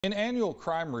An annual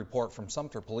crime report from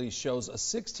Sumter Police shows a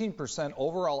 16%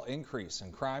 overall increase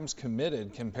in crimes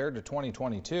committed compared to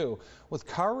 2022, with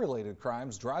car-related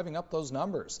crimes driving up those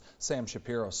numbers. Sam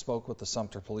Shapiro spoke with the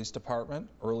Sumter Police Department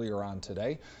earlier on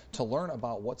today to learn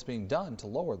about what's being done to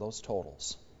lower those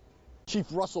totals. Chief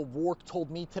Russell Rourke told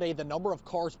me today the number of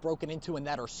cars broken into and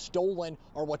that are stolen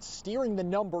are what's steering the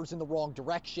numbers in the wrong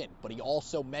direction. But he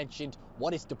also mentioned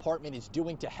what his department is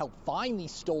doing to help find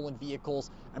these stolen vehicles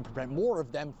and prevent more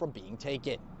of them from being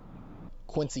taken.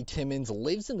 Quincy Timmons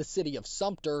lives in the city of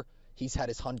Sumter. He's had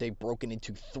his Hyundai broken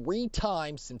into 3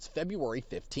 times since February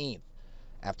 15th.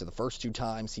 After the first 2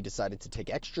 times, he decided to take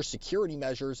extra security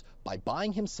measures by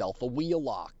buying himself a wheel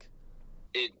lock.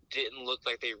 It didn't look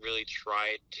like they really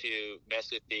tried to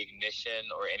mess with the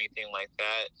ignition or anything like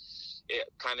that.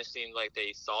 It kind of seemed like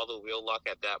they saw the wheel lock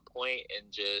at that point and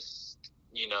just,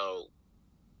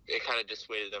 it kind of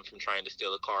dissuaded them from trying to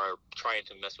steal the car, trying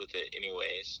to mess with it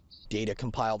anyways. Data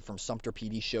compiled from Sumter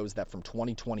PD shows that from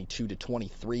 2022 to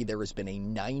 23, there has been a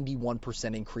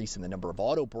 91% increase in the number of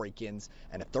auto break-ins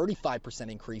and a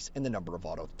 35% increase in the number of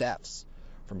auto thefts.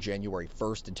 From January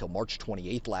 1st until March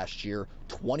 28th last year,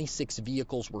 26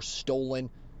 vehicles were stolen.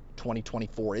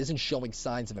 2024 isn't showing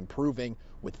signs of improving,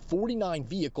 with 49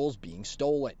 vehicles being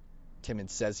stolen.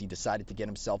 Timmons says he decided to get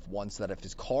himself one so that if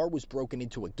his car was broken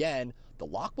into again, the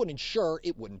lock would ensure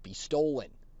it wouldn't be stolen.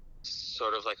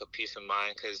 Sort of like a peace of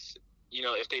mind, because,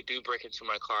 if they do break into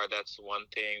my car, that's one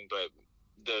thing, but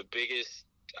the biggest,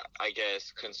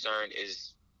 concern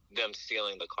is them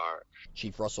stealing the car.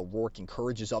 Chief Russell Rourke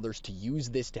encourages others to use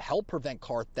this to help prevent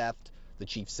car theft. The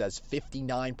chief says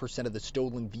 59% of the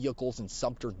stolen vehicles in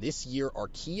Sumter this year are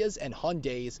Kias and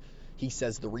Hyundais. He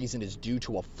says the reason is due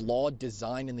to a flawed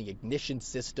design in the ignition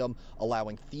system,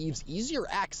 allowing thieves easier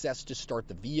access to start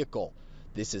the vehicle.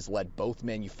 This has led both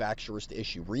manufacturers to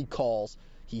issue recalls.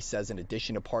 He says in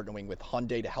addition to partnering with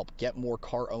Hyundai to help get more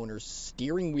car owners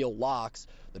steering wheel locks,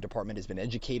 the department has been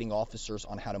educating officers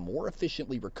on how to more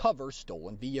efficiently recover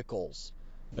stolen vehicles.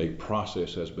 A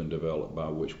process has been developed by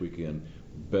which we can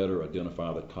better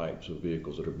identify the types of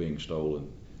vehicles that are being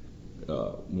stolen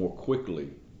more quickly,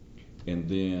 and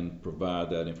then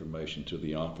provide that information to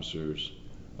the officers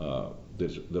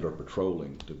that are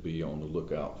patrolling to be on the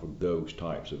lookout for those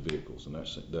types of vehicles, and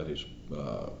that has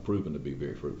proven to be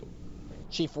very fruitful.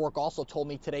 Chief Rourke also told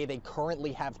me today they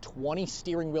currently have 20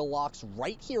 steering wheel locks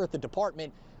right here at the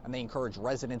department, and they encourage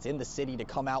residents in the city to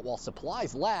come out while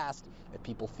supplies last if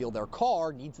people feel their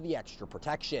car needs the extra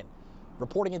protection.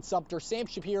 Reporting in Sumter, Sam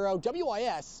Shapiro,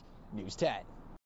 WIS News 10.